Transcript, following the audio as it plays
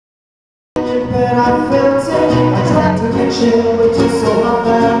it, but I felt it. I tried to reach it, but you so hot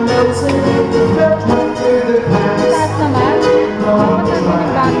that I melted. Felt right through the cracks. I'm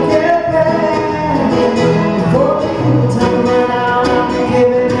trying to get back. Before you turn around, I'll be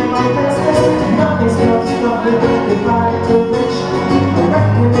giving it my best. Nothing's gonna stop me, goodbye to reach. I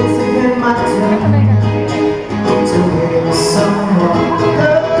reckon it's again my turn to hear someone.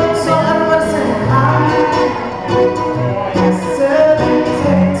 So everybody say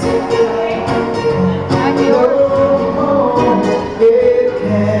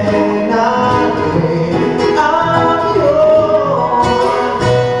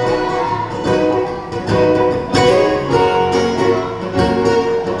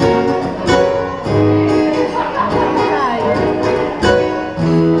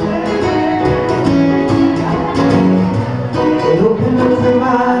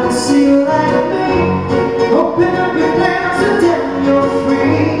see you like me. Open up your plans and then you're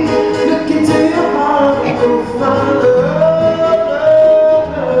free. Look into your heart and you'll find love,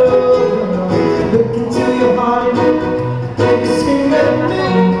 love, love. Look into your heart and you scream at me.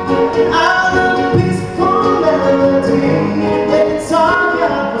 I love peaceful melody. And it's all you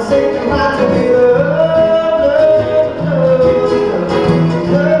have to say to try to be love, love,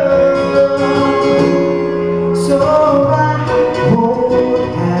 love, love. So I won't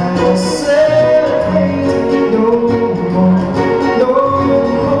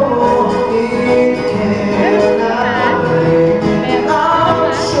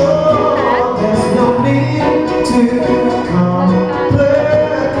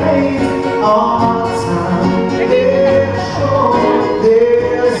all the time. Yeah, sure,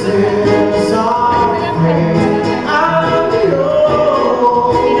 there's